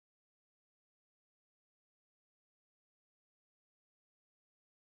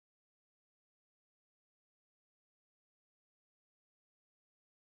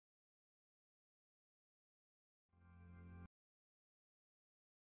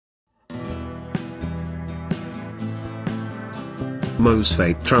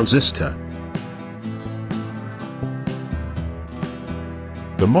MOSFET transistor.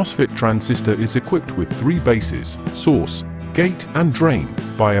 The MOSFET transistor is equipped with 3 bases: source, gate and drain.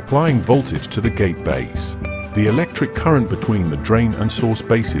 By applying voltage to the gate base, the electric current between the drain and source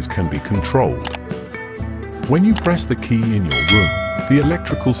bases can be controlled. When you press the key in your room, the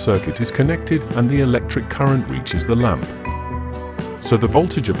electrical circuit is connected and the electric current reaches the lamp. So the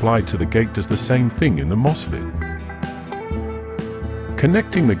voltage applied to the gate does the same thing in the MOSFET.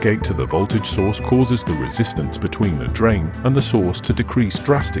 Connecting the gate to the voltage source causes the resistance between the drain and the source to decrease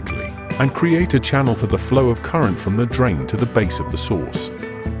drastically and create a channel for the flow of current from the drain to the base of the source.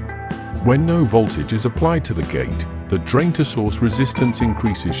 When no voltage is applied to the gate, the drain to source resistance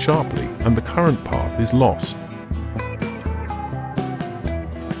increases sharply and the current path is lost.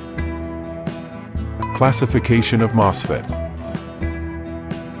 Classification of MOSFET.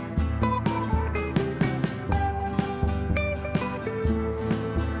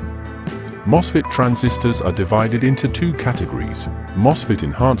 MOSFET transistors are divided into 2 categories: MOSFET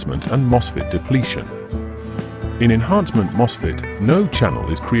enhancement and MOSFET depletion. In enhancement MOSFET, no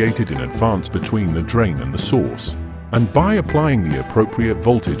channel is created in advance between the drain and the source, and by applying the appropriate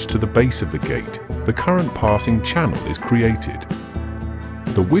voltage to the base of the gate, the current passing channel is created.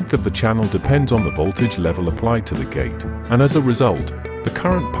 The width of the channel depends on the voltage level applied to the gate, and as a result, the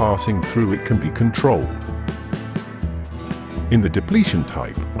current passing through it can be controlled. In the depletion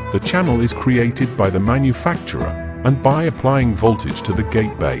type, the channel is created by the manufacturer, and by applying voltage to the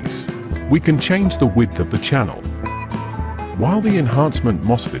gate base, we can change the width of the channel. While the enhancement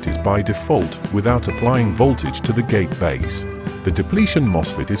MOSFET is by default without applying voltage to the gate base, the depletion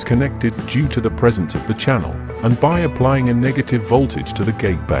MOSFET is connected due to the presence of the channel, and by applying a negative voltage to the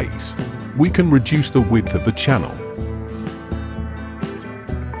gate base, we can reduce the width of the channel.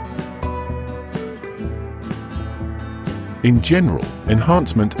 In general,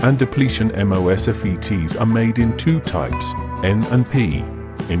 enhancement and depletion MOSFETs are made in 2 types, N and P,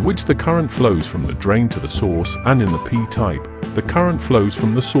 in which the current flows from the drain to the source, and in the P type, the current flows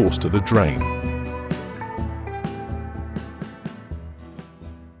from the source to the drain.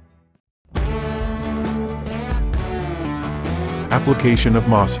 Application of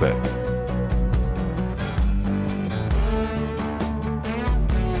MOSFET.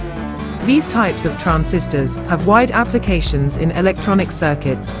 These types of transistors have wide applications in electronic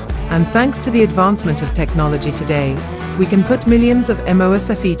circuits, and thanks to the advancement of technology today, we can put millions of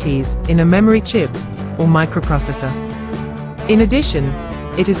MOSFETs in a memory chip or microprocessor. In addition,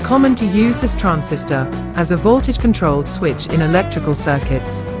 it is common to use this transistor as a voltage-controlled switch in electrical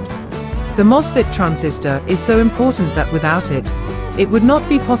circuits. The MOSFET transistor is so important that without it, it would not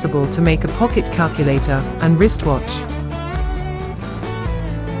be possible to make a pocket calculator and wristwatch.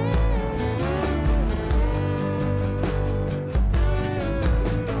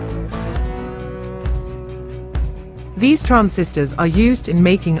 These transistors are used in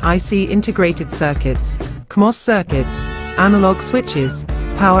making IC integrated circuits, CMOS circuits, analog switches,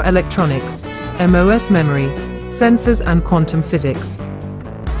 power electronics, MOS memory, sensors and quantum physics.